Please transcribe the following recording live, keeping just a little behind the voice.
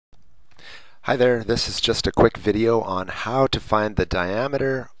Hi there, this is just a quick video on how to find the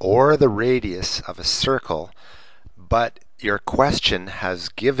diameter or the radius of a circle, but your question has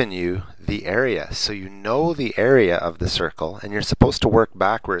given you the area. So you know the area of the circle and you're supposed to work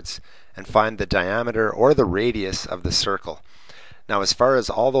backwards and find the diameter or the radius of the circle. Now as far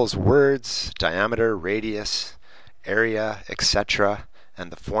as all those words, diameter, radius, area, etc.,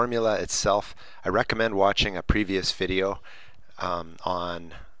 and the formula itself, I recommend watching a previous video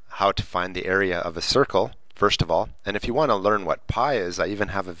on how to find the area of a circle, first of all. And if you want to learn what pi is, I even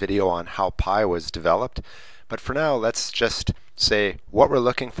have a video on how pi was developed. But for now, let's just say what we're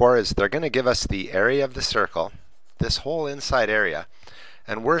looking for is they're going to give us the area of the circle, this whole inside area,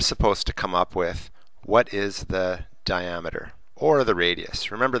 and we're supposed to come up with what is the diameter or the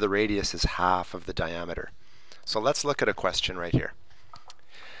radius. Remember, the radius is half of the diameter. So let's look at a question right here.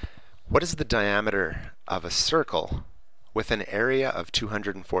 What is the diameter of a circle with an area of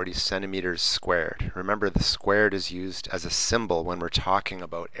 240 centimeters squared? Remember, the squared is used as a symbol when we're talking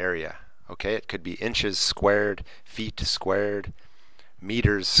about area. Okay, it could be inches squared, feet squared,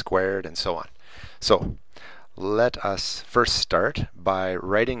 meters squared, and so on. So let us first start by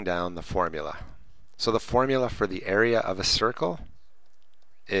writing down the formula. So the formula for the area of a circle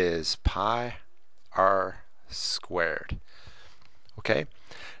is pi r squared. Okay?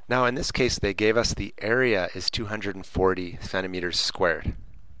 Now in this case they gave us the area is 240 centimeters squared.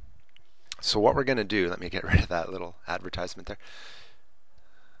 So what we're going to do, let me get rid of that little advertisement there.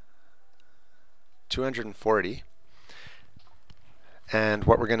 240. And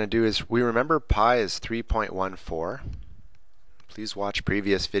what we're going to do is, we remember pi is 3.14. Please watch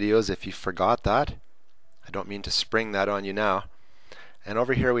previous videos if you forgot that. I don't mean to spring that on you now. And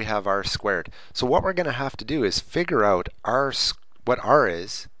over here we have r squared. So what we're going to have to do is figure out what r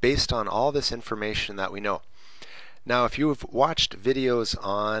is based on all this information that we know. Now if you've watched videos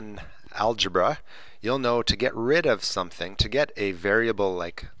on algebra, you'll know to get rid of something, to get a variable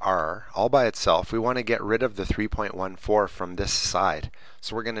like r all by itself, we want to get rid of the 3.14 from this side.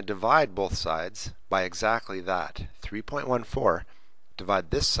 So we're going to divide both sides by exactly that. 3.14,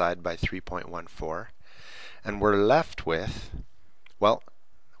 divide this side by 3.14, and we're left with, well,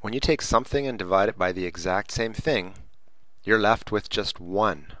 when you take something and divide it by the exact same thing, you're left with just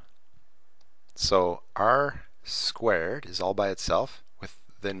 1. So r squared is all by itself with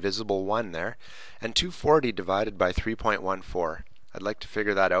the invisible 1 there, and 240 divided by 3.14. I'd like to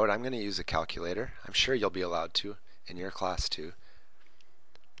figure that out. I'm going to use a calculator. I'm sure you'll be allowed to in your class too.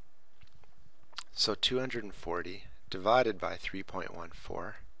 So 240 divided by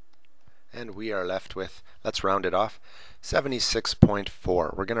 3.14, and we are left with, let's round it off,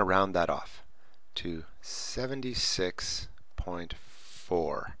 76.4. We're going to round that off to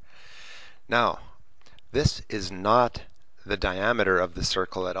 76.4. Now, this is not the diameter of the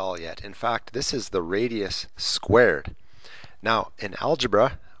circle at all yet. In fact, this is the radius squared. Now, in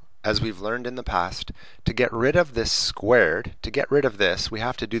algebra, as we've learned in the past, to get rid of this squared, to get rid of this, we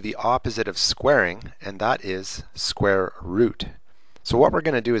have to do the opposite of squaring, and that is square root. So what we're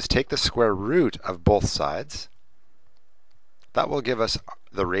going to do is take the square root of both sides. That will give us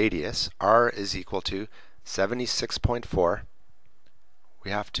the radius. R is equal to 76.4.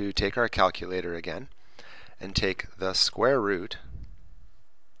 We have to take our calculator again and take the square root.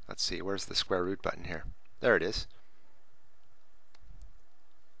 Let's see, where's the square root button here? There it is.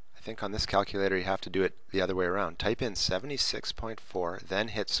 I think on this calculator you have to do it the other way around. Type in 76.4, then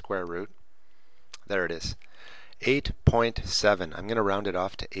hit square root. There it is. 8.7. I'm going to round it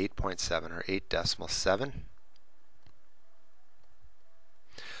off to 8.7 or 8.7.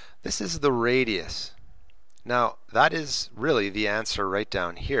 This is the radius. Now that is really the answer right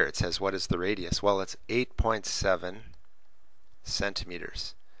down here. It says what is the radius? Well, it's 8.7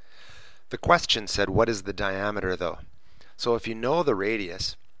 centimeters. The question said what is the diameter though? So if you know the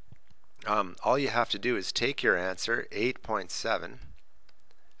radius, all you have to do is take your answer, 8.7,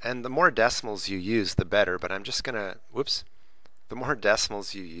 and the more decimals you use the better, but I'm just gonna, the more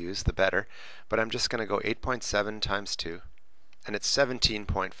decimals you use the better, but I'm just gonna go 8.7 times 2, and it's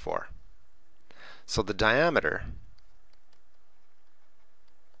 17.4. So the diameter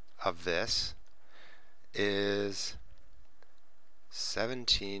of this is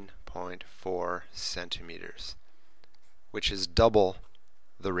 17.4 centimeters, which is double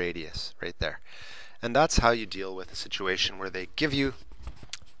the radius right there. And that's how you deal with a situation where they give you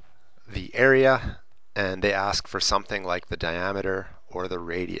the area and they ask for something like the diameter or the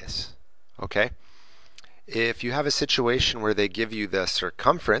radius. Okay? If you have a situation where they give you the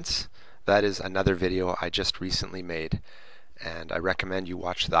circumference, that is another video I just recently made, and I recommend you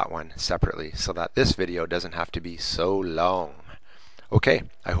watch that one separately so that this video doesn't have to be so long. Okay,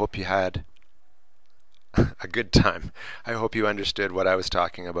 I hope you had a good time. I hope you understood what I was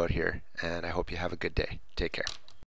talking about here, and I hope you have a good day. Take care.